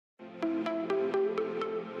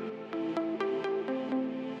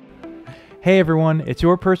Hey everyone, it's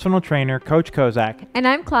your personal trainer, Coach Kozak. And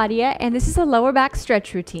I'm Claudia, and this is a lower back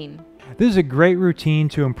stretch routine. This is a great routine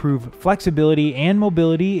to improve flexibility and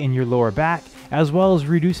mobility in your lower back, as well as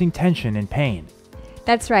reducing tension and pain.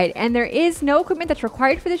 That's right, and there is no equipment that's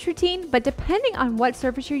required for this routine, but depending on what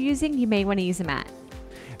surface you're using, you may want to use a mat.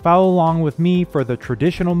 Follow along with me for the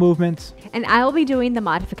traditional movements. And I will be doing the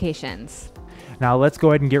modifications. Now let's go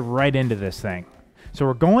ahead and get right into this thing. So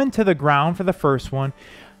we're going to the ground for the first one.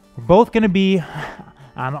 We're both going to be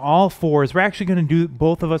on all fours. We're actually going to do,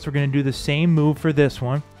 both of us are going to do the same move for this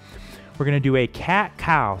one. We're going to do a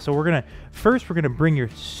cat-cow. So we're going to bring your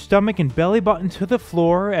stomach and belly button to the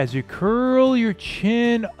floor as you curl your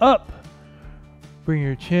chin up. Bring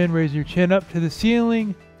your chin, raise your chin up to the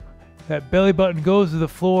ceiling. That belly button goes to the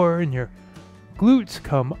floor and your glutes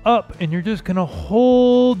come up, and you're just going to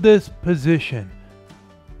hold this position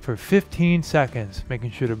for 15 seconds, making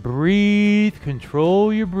sure to breathe,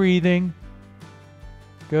 control your breathing.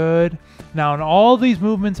 Good. Now, in all these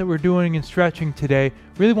movements that we're doing and stretching today,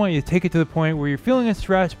 really want you to take it to the point where you're feeling a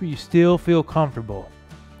stretch, but you still feel comfortable.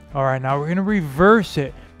 All right, now we're going to reverse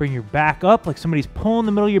it. Bring your back up like somebody's pulling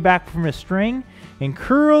the middle of your back from a string, and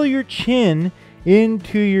curl your chin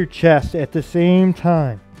into your chest at the same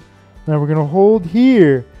time. Now we're going to hold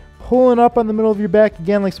here, pulling up on the middle of your back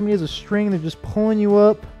again like somebody has a string. They're just pulling you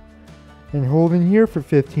up and holding here for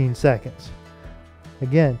 15 seconds.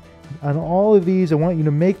 Again, on all of these, I want you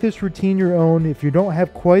to make this routine your own. If you don't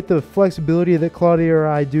have quite the flexibility that Claudia or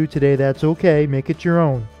I do today, that's okay. Make it your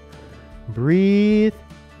own. Breathe.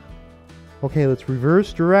 Okay, let's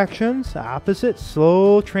reverse directions. Opposite,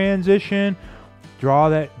 slow transition. Draw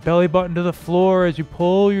that belly button to the floor as you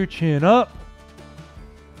pull your chin up.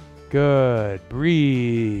 Good.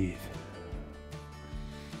 Breathe.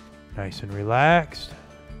 Nice and relaxed.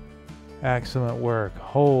 Excellent work.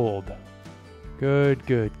 Hold. Good,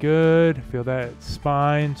 good, good. Feel that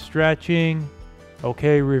spine stretching.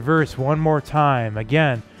 Okay, reverse one more time.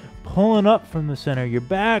 Again, pulling up from the center of your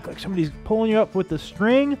back like somebody's pulling you up with the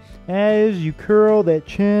string as you curl that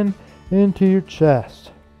chin into your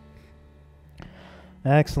chest.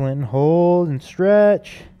 Excellent. Hold and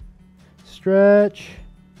stretch. Stretch.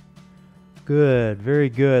 Good. Very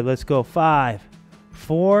good. Let's go. 5,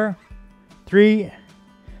 4, 3,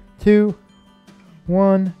 2,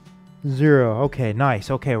 1, 0. Okay,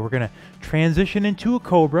 nice. Okay, we're going to transition into a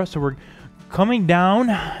cobra. So we're coming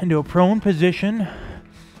down into a prone position.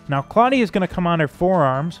 Now, Claudia is going to come on her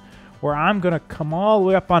forearms, where I'm going to come all the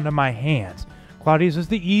way up onto my hands. Claudia's is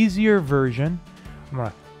the easier version. I'm going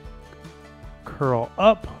to curl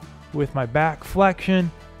up with my back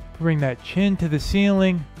flexion, bring that chin to the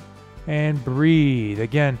ceiling, and breathe.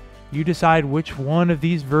 Again, you decide which one of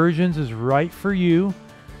these versions is right for you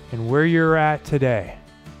and where you're at today.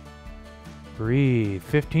 Breathe.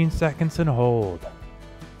 15 seconds and hold.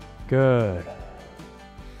 Good. A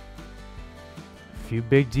few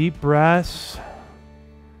big deep breaths.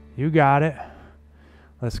 You got it.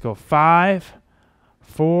 Let's go. 5,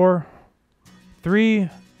 4, 3,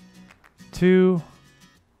 2,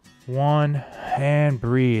 1, and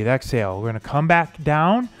breathe. Exhale. We're going to come back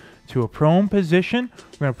down to a prone position.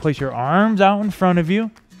 We're going to place your arms out in front of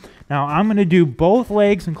you. Now I'm going to do both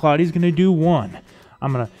legs, and Claudia's going to do one.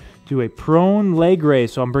 I'm going to do a prone leg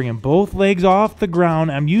raise. So I'm bringing both legs off the ground.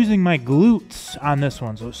 I'm using my glutes on this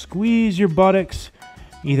one. So squeeze your buttocks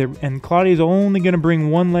and Claudia's only going to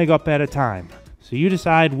bring one leg up at a time. So you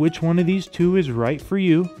decide which one of these two is right for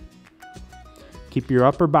you. Keep your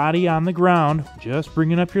upper body on the ground, just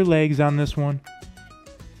bringing up your legs on this one.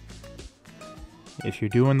 If you're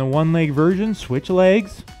doing the one leg version, switch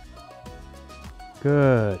legs.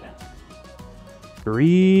 Good.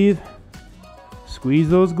 Breathe. Squeeze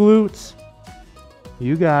those glutes.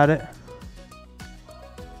 You got it.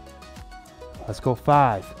 Let's go.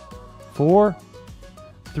 5, 4,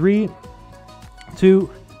 3, 2,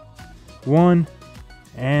 1,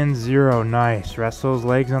 and 0. Nice. Rest those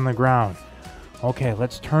legs on the ground. Okay,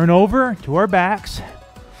 let's turn over to our backs.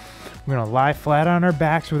 We're going to lie flat on our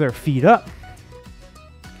backs with our feet up.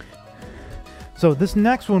 So this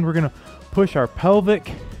next one, we're going to push our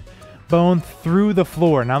pelvic bone through the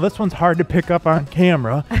floor. Now this one's hard to pick up on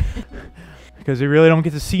camera because we really don't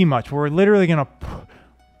get to see much. We're literally going to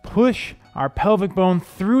push our pelvic bone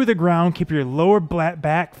through the ground. Keep your lower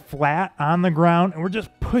back flat on the ground, and we're just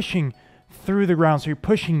pushing through the ground. So you're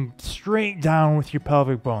pushing straight down with your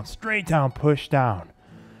pelvic bone. Straight down, push down.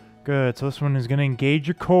 Good. So this one is going to engage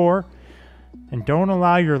your core, and don't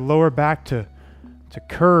allow your lower back to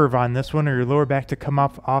curve on this one, or your lower back to come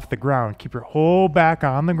up off the ground. Keep your whole back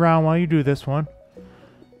on the ground while you do this one.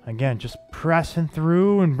 Again, just pressing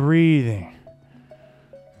through and breathing.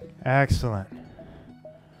 Excellent.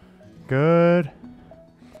 Good.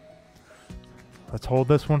 Let's hold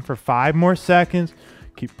this one for 5 more seconds.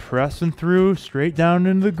 Keep pressing through, straight down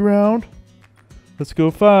into the ground. Let's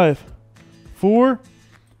go. 5, 4,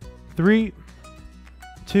 3,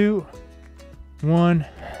 2, 1,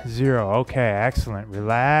 0. Okay, excellent.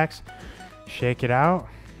 Relax. Shake it out.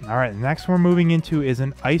 All right, next we're moving into is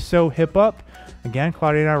an iso hip up. Again,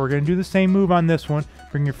 Claudia and I, we're going to do the same move on this one.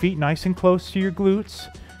 Bring your feet nice and close to your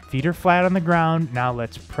glutes. Feet are flat on the ground. Now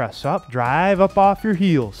let's press up, drive up off your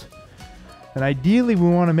heels. And ideally, we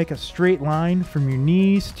want to make a straight line from your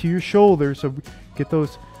knees to your shoulders. So get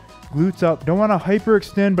those glutes up. Don't want to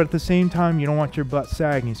hyperextend, but at the same time, you don't want your butt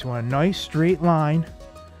sagging. So you want a nice straight line.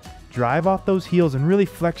 Drive off those heels and really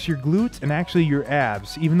flex your glutes and actually your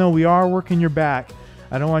abs. Even though we are working your back,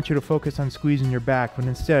 I don't want you to focus on squeezing your back, but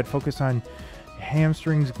instead focus on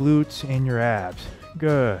hamstrings, glutes, and your abs.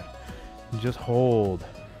 Good. And just hold.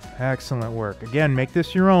 Excellent work. Again, make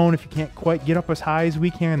this your own. If you can't quite get up as high as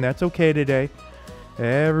we can, that's okay today.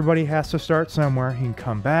 Everybody has to start somewhere. You can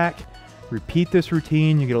come back, repeat this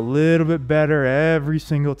routine. You get a little bit better every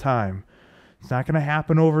single time. It's not going to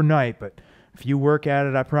happen overnight, but if you work at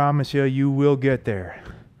it, I promise you, you will get there.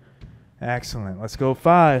 Excellent. Let's go.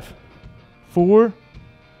 5, 4,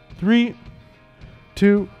 3,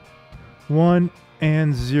 2, 1,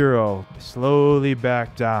 and 0. Slowly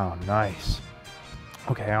back down. Nice.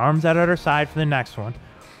 Okay, arms out at our side for the next one.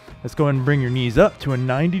 Let's go ahead and bring your knees up to a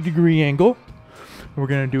 90-degree angle. We're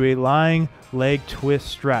going to do a lying leg twist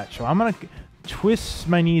stretch. So I'm going to twist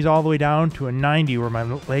my knees all the way down to a 90 where my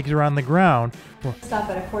legs are on the ground. Stop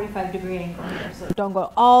at a 45-degree angle here, so don't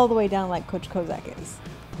go all the way down like Coach Kozak is.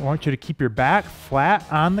 I want you to keep your back flat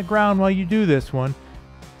on the ground while you do this one.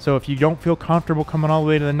 So if you don't feel comfortable coming all the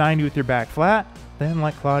way to the 90 with your back flat, then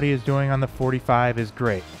like Claudia is doing on the 45 is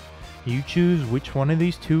great. You choose which one of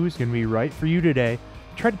these two is going to be right for you today.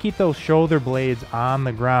 Try to keep those shoulder blades on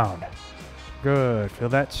the ground. Good. Feel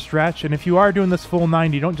that stretch. And if you are doing this full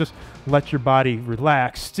 90, don't just let your body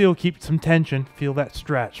relax. Still keep some tension. Feel that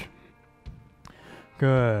stretch.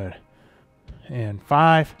 Good. And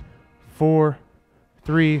 5, 4,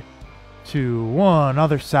 3, 2, 1.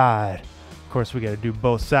 Other side. Of course, we got to do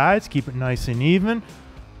both sides. Keep it nice and even.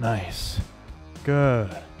 Nice.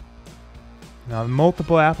 Good. Now,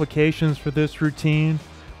 multiple applications for this routine,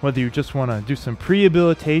 whether you just want to do some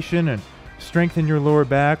prehabilitation and strengthen your lower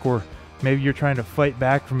back, or maybe you're trying to fight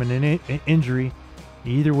back from an injury.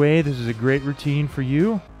 Either way, this is a great routine for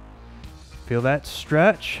you. Feel that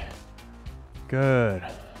stretch. Good.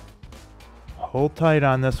 Hold tight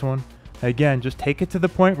on this one. Again, just take it to the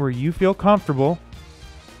point where you feel comfortable,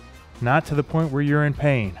 not to the point where you're in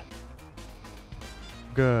pain.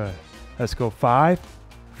 Good. Let's go. 5,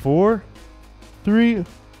 4, 3,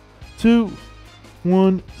 2,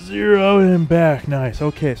 1, 0, and back. Nice.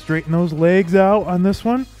 Okay, straighten those legs out on this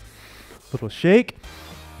one. Little shake.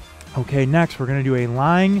 Okay, next we're going to do a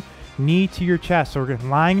lying knee to your chest. So we're going to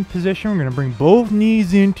lying position. We're going to bring both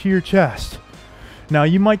knees into your chest. Now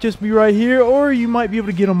you might just be right here, or you might be able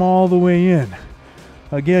to get them all the way in.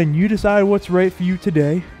 Again, you decide what's right for you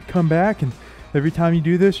today. Come back, and every time you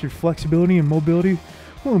do this, your flexibility and mobility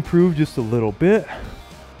will improve just a little bit.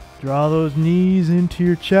 Draw those knees into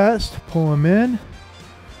your chest. Pull them in.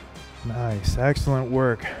 Nice. Excellent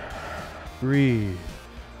work. Breathe.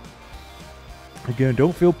 Again,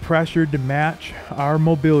 don't feel pressured to match our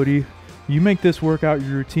mobility. You make this workout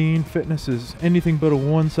your routine. Fitness is anything but a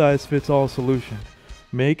one-size-fits-all solution.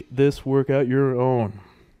 Make this workout your own.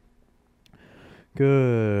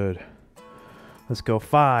 Good. Let's go.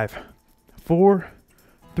 5, 4,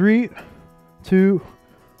 3, 2,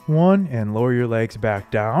 1, and lower your legs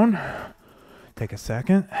back down. Take a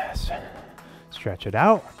second. Stretch it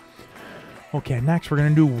out. Okay, next we're going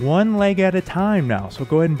to do one leg at a time now. So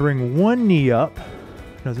go ahead and bring one knee up.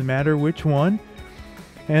 Doesn't matter which one.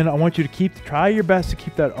 And I want you to try your best to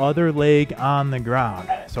keep that other leg on the ground.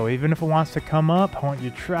 So even if it wants to come up, I want you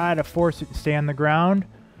to try to force it to stay on the ground.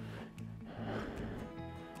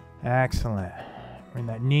 Excellent. Bring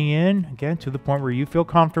that knee in, again, to the point where you feel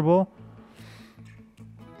comfortable.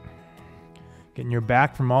 Getting your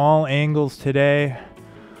back from all angles today.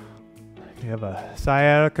 If you have a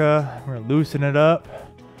sciatica, we're going to loosen it up.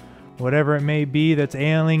 Whatever it may be that's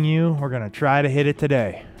ailing you, we're going to try to hit it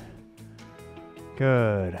today.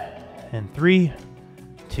 Good. And 3,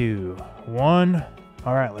 2, 1.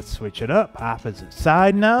 All right, let's switch it up. Opposite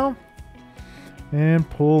side now. And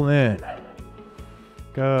pull in.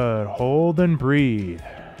 Good. Hold and breathe.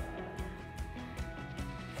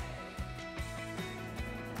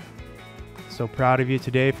 So proud of you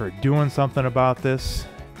today for doing something about this.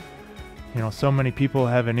 You know, so many people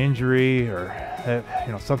have an injury or have,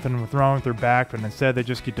 you know, something wrong with their back, but instead they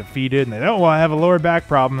just get defeated and they, oh, well, I have a lower back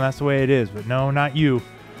problem. That's the way it is. But no, not you.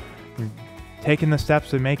 You're taking the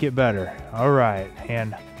steps to make it better. All right,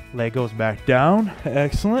 and leg goes back down.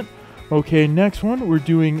 Excellent. Okay, next one, we're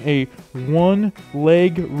doing a one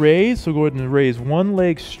leg raise. So go ahead and raise one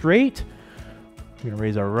leg straight. We're gonna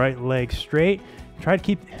raise our right leg straight. Try to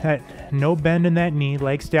keep that no bend in that knee.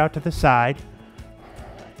 Legs stay out to the side.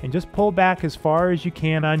 And just pull back as far as you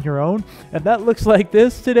can on your own. If that looks like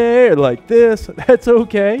this today or like this, that's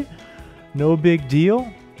okay. No big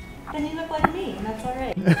deal. Then you look like me, and that's all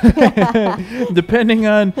right. Depending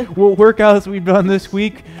on what workouts we've done this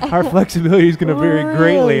week, our flexibility is going to vary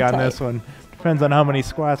greatly Really on tight. this one. Depends on how many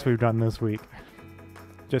squats we've done this week.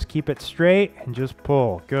 Just keep it straight and just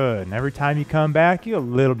pull. Good. And every time you come back, you get a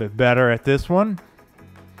little bit better at this one.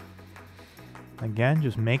 Again,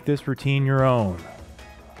 just make this routine your own.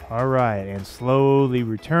 All right, and slowly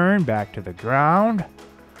return back to the ground.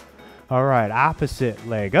 All right, opposite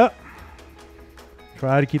leg up.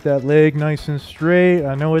 Try to keep that leg nice and straight.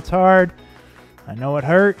 I know it's hard. I know it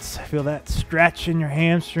hurts. Feel that stretch in your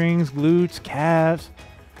hamstrings, glutes, calves.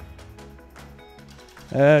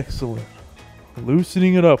 Excellent.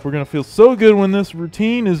 Loosening it up. We're going to feel so good when this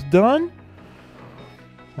routine is done.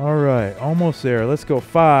 All right, almost there. Let's go.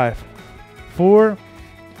 5, 4,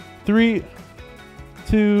 3,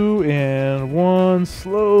 2, and 1.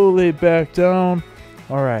 Slowly back down.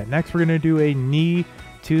 All right, next we're going to do a knee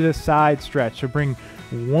to the side stretch. So bring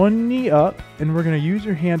one knee up, and we're going to use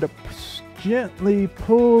your hand to gently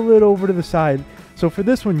pull it over to the side. So for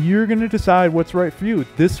this one, you're going to decide what's right for you.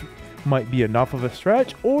 This might be enough of a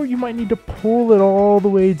stretch, or you might need to pull it all the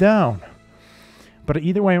way down. But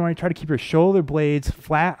either way, I want to try to keep your shoulder blades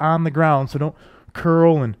flat on the ground, so don't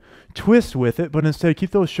curl and twist with it, but instead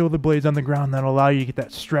keep those shoulder blades on the ground. That'll allow you to get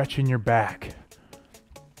that stretch in your back.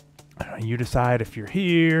 You decide if you're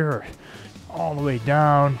here or all the way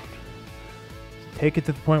down. Take it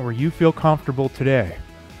to the point where you feel comfortable today.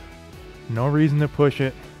 No reason to push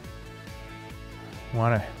it.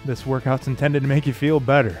 This workout's intended to make you feel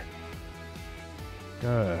better.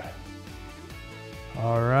 Good.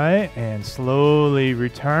 All right, and slowly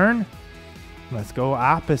return. Let's go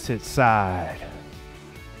opposite side.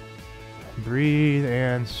 Breathe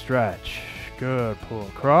and stretch. Good. Pull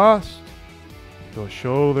across. Those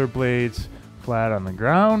shoulder blades flat on the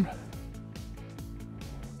ground.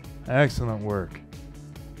 Excellent work.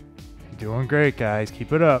 You're doing great, guys.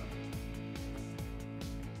 Keep it up.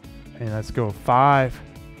 And let's go. 5,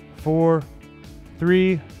 4,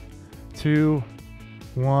 3, 2,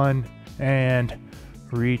 1, and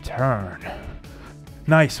return.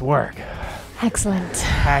 Nice work. Excellent.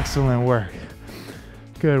 Excellent work.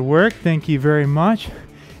 Good work. Thank you very much.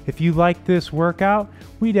 If you like this workout,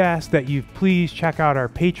 we'd ask that you please check out our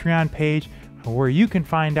Patreon page where you can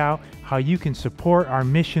find out how you can support our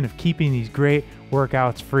mission of keeping these great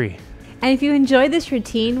workouts free. And if you enjoyed this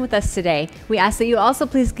routine with us today, we ask that you also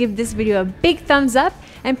please give this video a big thumbs up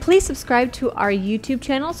and please subscribe to our YouTube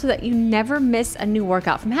channel so that you never miss a new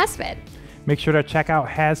workout from HASfit. Make sure to check out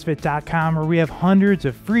HASfit.com where we have hundreds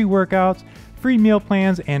of free workouts, free meal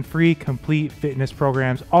plans, and free complete fitness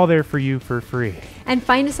programs, all there for you for free. And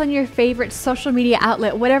find us on your favorite social media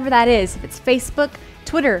outlet, whatever that is. If it's Facebook,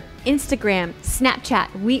 Twitter, Instagram,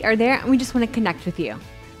 Snapchat, we are there and we just want to connect with you.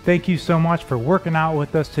 Thank you so much for working out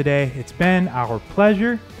with us today. It's been our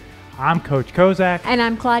pleasure. I'm Coach Kozak. And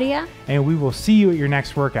I'm Claudia. And we will see you at your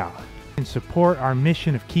next workout. And support our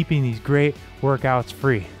mission of keeping these great workouts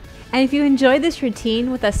free. And if you enjoyed this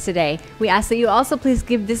routine with us today, we ask that you also please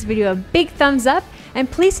give this video a big thumbs up and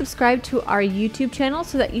please subscribe to our YouTube channel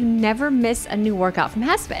so that you never miss a new workout from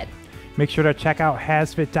HASfit. Make sure to check out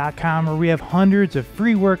HASfit.com where we have hundreds of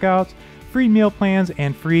free workouts, free meal plans,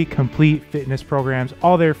 and free complete fitness programs,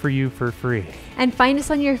 all there for you for free. And find us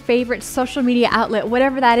on your favorite social media outlet,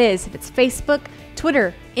 whatever that is. If it's Facebook,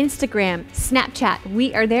 Twitter, Instagram, Snapchat,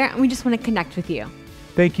 we are there and we just want to connect with you.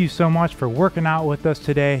 Thank you so much for working out with us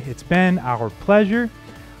today. It's been our pleasure.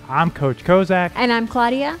 I'm Coach Kozak. And I'm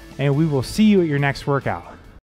Claudia. And we will see you at your next workout.